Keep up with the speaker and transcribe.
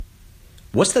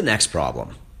What's the next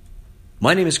problem?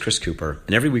 My name is Chris Cooper,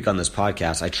 and every week on this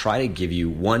podcast, I try to give you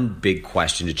one big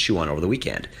question to chew on over the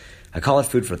weekend. I call it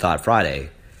Food for Thought Friday,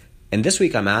 and this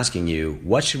week I'm asking you,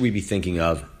 what should we be thinking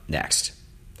of next?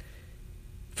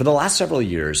 For the last several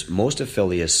years, most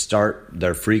affiliates start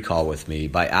their free call with me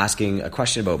by asking a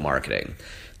question about marketing,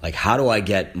 like how do I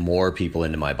get more people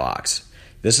into my box?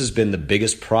 This has been the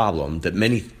biggest problem that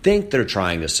many think they're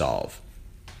trying to solve.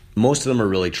 Most of them are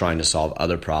really trying to solve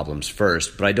other problems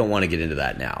first, but I don't want to get into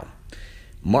that now.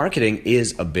 Marketing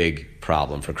is a big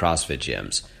problem for CrossFit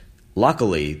gyms.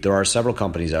 Luckily, there are several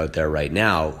companies out there right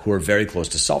now who are very close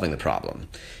to solving the problem.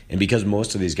 And because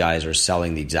most of these guys are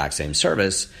selling the exact same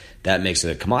service, that makes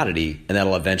it a commodity, and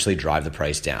that'll eventually drive the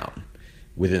price down.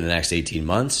 Within the next 18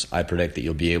 months, I predict that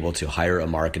you'll be able to hire a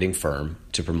marketing firm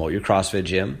to promote your CrossFit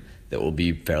gym that will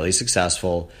be fairly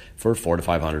successful for $400 to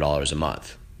 $500 a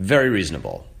month. Very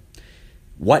reasonable.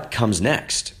 What comes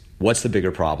next? What's the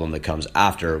bigger problem that comes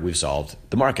after we've solved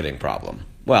the marketing problem?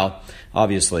 Well,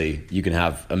 obviously, you can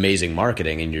have amazing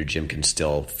marketing and your gym can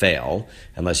still fail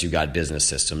unless you've got business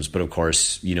systems. But of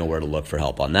course, you know where to look for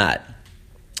help on that.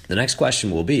 The next question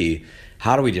will be,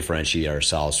 how do we differentiate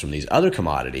ourselves from these other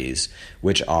commodities,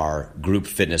 which are group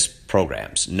fitness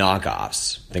programs,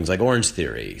 knockoffs, things like Orange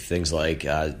Theory, things like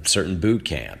certain boot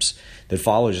camps that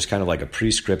follow just kind of like a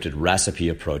pre-scripted recipe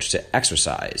approach to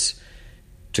exercise?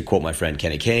 To quote my friend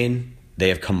Kenny Kane, they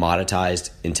have commoditized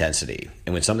intensity.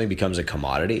 And when something becomes a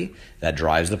commodity, that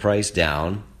drives the price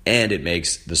down and it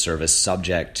makes the service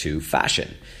subject to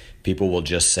fashion. People will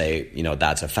just say,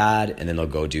 that's a fad, and then they'll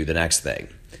go do the next thing.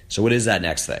 So what is that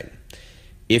next thing?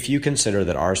 If you consider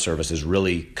that our service is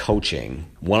really coaching,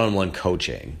 one-on-one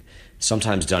coaching,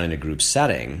 sometimes done in a group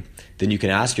setting, then you can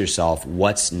ask yourself,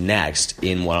 what's next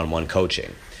in one-on-one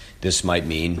coaching? This might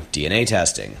mean DNA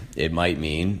testing. It might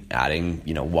mean adding,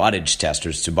 wattage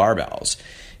testers to barbells.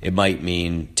 It might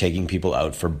mean taking people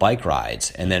out for bike rides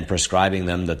and then prescribing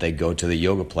them that they go to the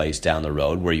yoga place down the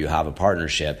road where you have a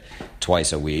partnership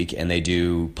twice a week, and they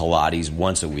do Pilates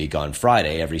once a week on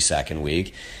Friday every second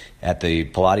week at the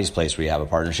Pilates place where you have a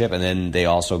partnership, and then they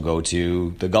also go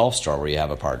to the golf store where you have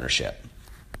a partnership.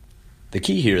 The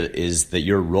key here is that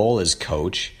your role as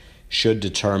coach should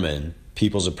determine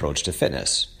people's approach to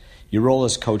fitness. Your role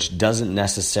as coach doesn't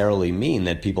necessarily mean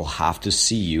that people have to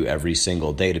see you every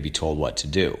single day to be told what to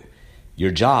do.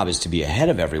 Your job is to be ahead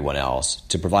of everyone else,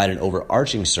 to provide an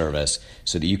overarching service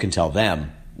so that you can tell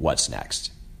them what's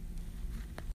next.